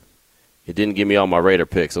give me all my Raider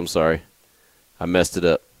picks? I'm sorry. I messed it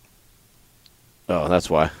up. Oh, that's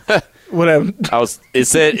why. Whatever. It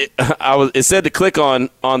said to click on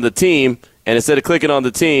the team, and instead of clicking on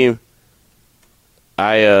the team,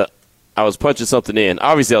 I was punching something in.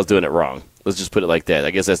 Obviously, I was doing it wrong. Let's just put it like that.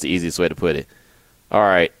 I guess that's the easiest way to put it. All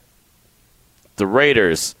right. The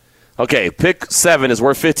Raiders. Okay, pick 7 is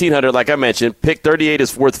worth 1,500, like I mentioned. Pick 38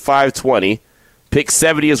 is worth 520. Pick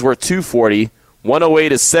 70 is worth 240.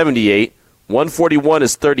 108 is 78. 141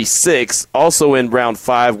 is 36. Also in round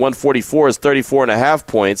 5, 144 is 34.5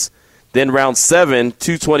 points. Then round 7,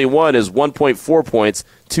 221 is 1.4 points.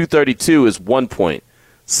 232 is 1 point.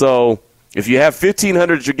 So if you have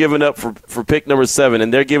 1,500 you're giving up for pick number 7,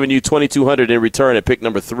 and they're giving you 2,200 in return at pick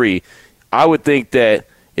number 3, I would think that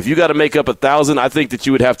if you got to make up 1,000, I think that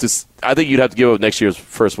you'd have to give up next year's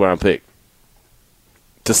first round pick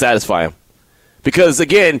to satisfy him. Because,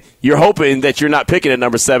 again, you're hoping that you're not picking at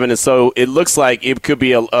number 7, and so it looks like it could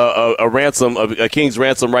be a ransom, a king's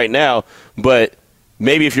ransom right now. But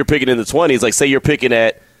maybe if you're picking in the 20s, like say you're picking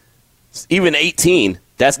at even 18,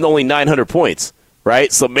 that's only 900 points,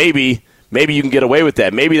 right? So maybe you can get away with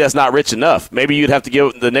that. Maybe that's not rich enough. Maybe you'd have to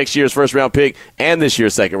give the next year's first-round pick and this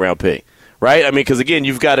year's second-round pick, right? I mean, because, again,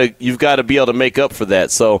 you've got to be able to make up for that.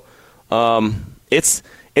 So it's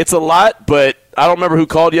a lot, but I don't remember who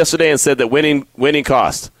called yesterday and said that winning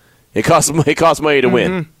cost. It costs money to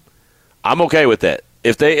win. I'm okay with that.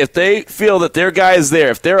 If they feel that their guy is there,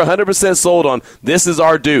 if they're 100% sold on this is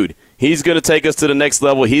our dude, he's going to take us to the next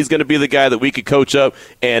level. He's going to be the guy that we could coach up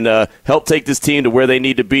and help take this team to where they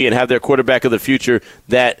need to be and have their quarterback of the future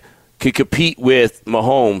that could compete with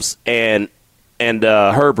Mahomes and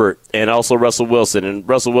Herbert and also Russell Wilson. And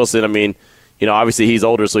Russell Wilson, I mean, obviously he's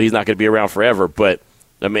older, so he's not going to be around forever. But,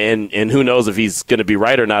 I mean, and who knows if he's going to be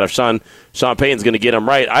right or not, if Sean Payton's going to get him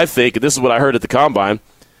right. I think, this is what I heard at the Combine,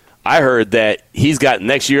 I heard that he's got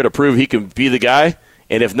next year to prove he can be the guy,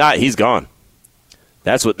 and if not, he's gone.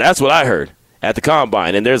 That's what I heard at the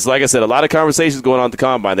Combine. And there's, like I said, a lot of conversations going on at the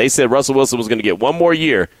Combine. They said Russell Wilson was going to get one more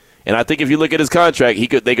year, and I think if you look at his contract,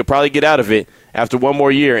 they could probably get out of it after one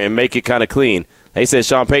more year and make it kind of clean. They said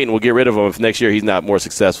Sean Payton will get rid of him if next year he's not more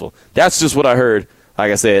successful. That's just what I heard,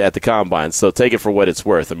 like I said, at the Combine. So take it for what it's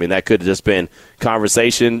worth. I mean, that could have just been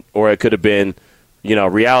conversation, or it could have been,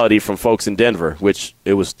 reality from folks in Denver, which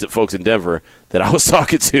it was folks in Denver that I was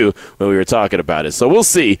talking to when we were talking about it. So we'll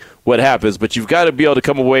see what happens, but you've got to be able to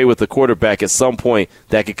come away with a quarterback at some point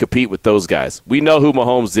that can compete with those guys. We know who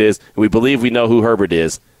Mahomes is, and we believe we know who Herbert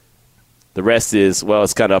is. The rest is, well,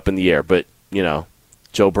 it's kind of up in the air, but,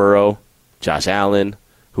 Joe Burrow, Josh Allen,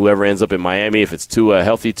 whoever ends up in Miami, if it's Tua,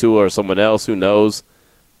 healthy Tua or someone else, who knows?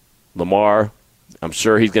 Lamar, I'm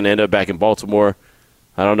sure he's going to end up back in Baltimore.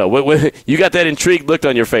 I don't know. What, you got that intrigued look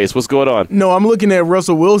on your face. What's going on? No, I'm looking at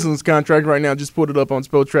Russell Wilson's contract right now. Just put it up on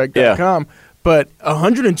Spotrac.com. Yeah. But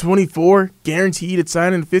 124 guaranteed at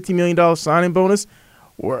signing, $50 million signing bonus.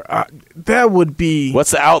 That would be.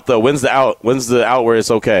 What's the out though? When's the out? When's the out where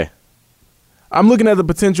it's okay? I'm looking at the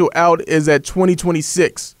potential out is at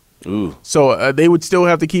 2026. Ooh. So they would still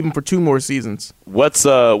have to keep him for 2 more seasons. What's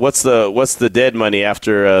the dead money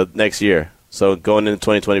after next year? So going into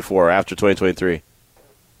 2024 or after 2023.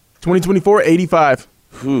 2024, 85.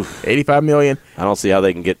 Whew. $85 million. I don't see how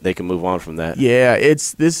they can move on from that. Yeah,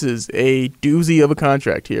 this is a doozy of a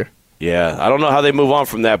contract here. Yeah, I don't know how they move on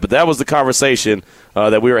from that, but that was the conversation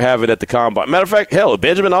that we were having at the Combine. Matter of fact, hell,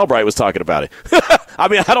 Benjamin Albright was talking about it. I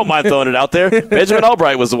mean, I don't mind throwing it out there. Benjamin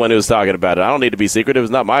Albright was the one who was talking about it. I don't need to be secret. It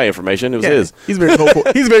was not my information. It was his. He's very vocal.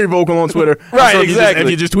 He's very vocal on Twitter. Right, so exactly.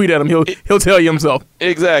 If you just tweet at him, he'll tell you himself.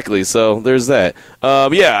 Exactly. So there's that.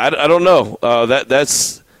 I don't know.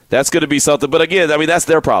 That's going to be something. But again, I mean, that's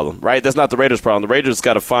their problem, right? That's not the Raiders' problem. The Raiders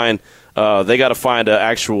got to find an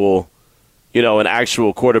actual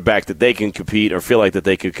quarterback that they can compete or feel like that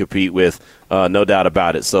they could compete with, no doubt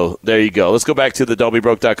about it. So there you go. Let's go back to the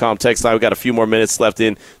don'tbebroke.com text line. We've got a few more minutes left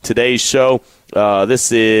in today's show.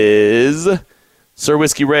 This is Sir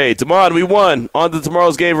Whiskey Ray. Damon, we won. On to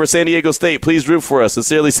tomorrow's game for San Diego State. Please root for us.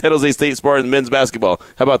 Sincerely, San Jose State Spartans men's basketball.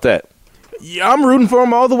 How about that? Yeah, I'm rooting for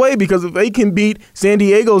them all the way because if they can beat San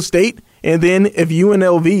Diego State, and then if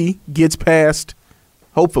UNLV gets past,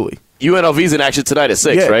 hopefully. UNLV's in action tonight at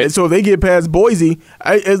 6, right? So if they get past Boise,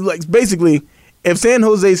 it's like basically, if San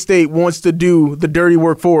Jose State wants to do the dirty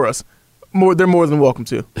work for us, they're more than welcome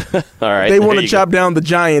to. All right. They want to chop down the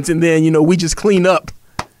Giants, and then, we just clean up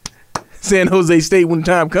San Jose State when the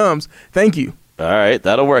time comes. Thank you. All right,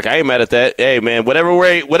 that'll work. I ain't mad at that. Hey, man, whatever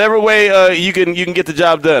way you can get the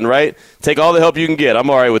job done, right? Take all the help you can get. I'm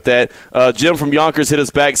all right with that. Jim from Yonkers hit us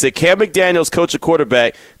back, said, Cam McDaniels coach a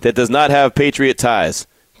quarterback that does not have Patriot ties.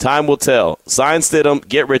 Time will tell. Sign Stidham,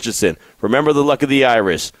 get Richardson. Remember the luck of the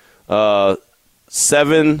Irish.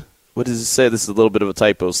 7, what does it say? This is a little bit of a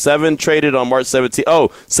typo. 7 traded on March 17th.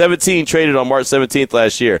 Oh, 17 traded on March 17th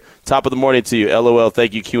last year. Top of the morning to you. LOL.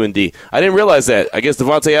 Thank you, Q&D. I didn't realize that. I guess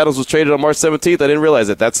Devontae Adams was traded on March 17th. I didn't realize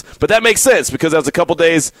that. But that makes sense because that was a couple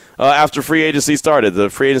days after free agency started. The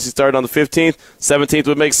free agency started on the 15th. 17th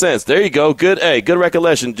would make sense. There you go. Good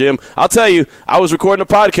recollection, Jim. I'll tell you, I was recording a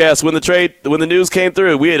podcast when the news came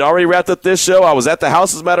through. We had already wrapped up this show. I was at the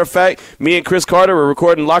house, as a matter of fact. Me and Chris Carter were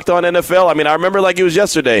recording Locked On NFL. I mean, I remember like it was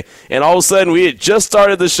yesterday. And all of a sudden, we had just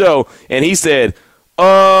started the show, and he said,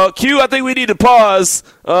 Q, I think we need to pause.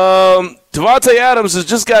 Devontae Adams has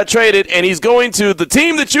just got traded, and he's going to the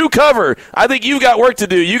team that you cover. I think you've got work to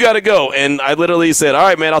do. You got to go. And I literally said, all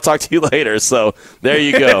right, man, I'll talk to you later. So there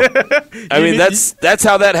you go. I mean, that's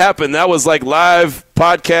how that happened. That was like live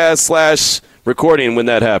podcast / recording when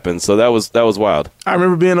that happened. So that was wild. I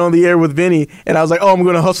remember being on the air with Vinny, and I was like, I'm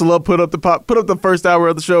going to hustle up, put up the first hour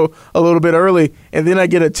of the show a little bit early, and then I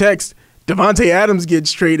get a text, Devontae Adams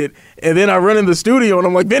gets traded, and then I run in the studio, and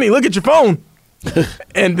I'm like, Vinny, look at your phone.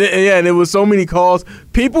 and it was so many calls.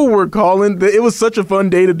 People were calling. It was such a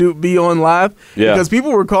fun day to be on live because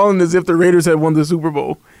people were calling as if the Raiders had won the Super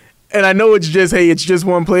Bowl. And I know it's just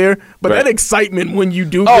one player, but that excitement when you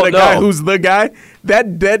do get a guy who's the guy,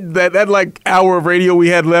 that like hour of radio we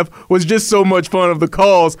had left was just so much fun of the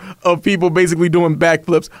calls of people basically doing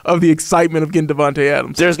backflips of the excitement of getting Devontae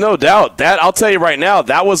Adams. There's no doubt. That I'll tell you right now,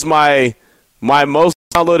 that was my most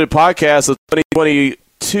downloaded podcast of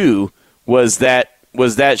 2022 was that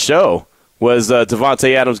show. Was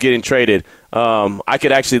Devontae Adams getting traded. I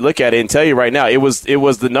could actually look at it and tell you right now, it was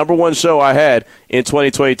the number one show I had in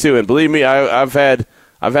 2022. And believe me, I've had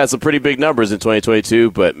some pretty big numbers in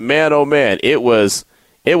 2022, but man, oh man, it was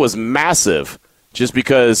massive just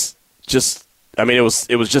because it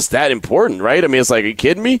was just that important, right? I mean, it's like, are you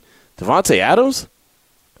kidding me? Davante Adams?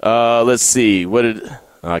 Let's see.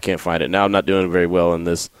 I can't find it. Now I'm not doing very well in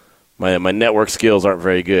this. My network skills aren't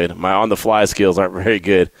very good. My on-the-fly skills aren't very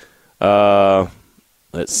good.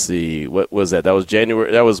 Let's see. What was that? That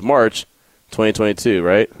was March 2022,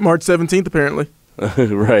 right? March 17th, apparently.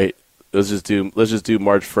 Right. Let's just do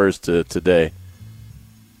March 1st to today.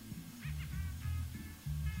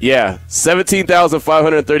 Yeah,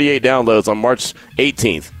 17,538 downloads on March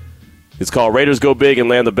 18th. It's called Raiders Go Big and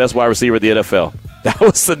Land the Best Wide Receiver in the NFL. That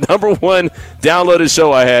was the number one downloaded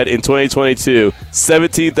show I had in 2022.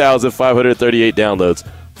 17,538 downloads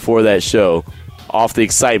for that show off the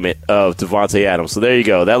excitement of Davante Adams. So there you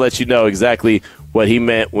go. That lets you know exactly what he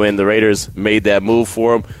meant when the Raiders made that move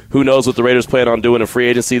for him. Who knows what the Raiders plan on doing in free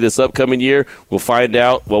agency this upcoming year? We'll find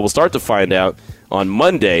out. Well, we'll start to find out on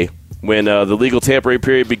Monday when the legal tampering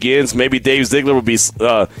period begins. Maybe Dave Ziegler will be,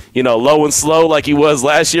 low and slow like he was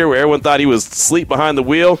last year, where everyone thought he was asleep behind the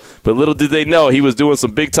wheel. But little did they know he was doing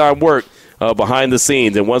some big-time work behind the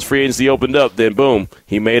scenes. And once free agency opened up, then boom,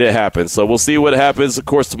 he made it happen. So we'll see what happens. Of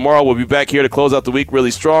course, tomorrow we'll be back here to close out the week really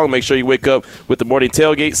strong. Make sure you wake up with the morning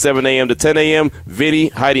tailgate, 7 a.m. to 10 a.m. Vinny,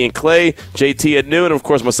 Heidi, and Clay, JT at noon. And, of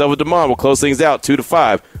course, myself and Damon will close things out 2 to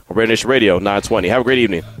 5 on Raider Nation Radio 920. Have a great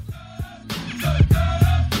evening.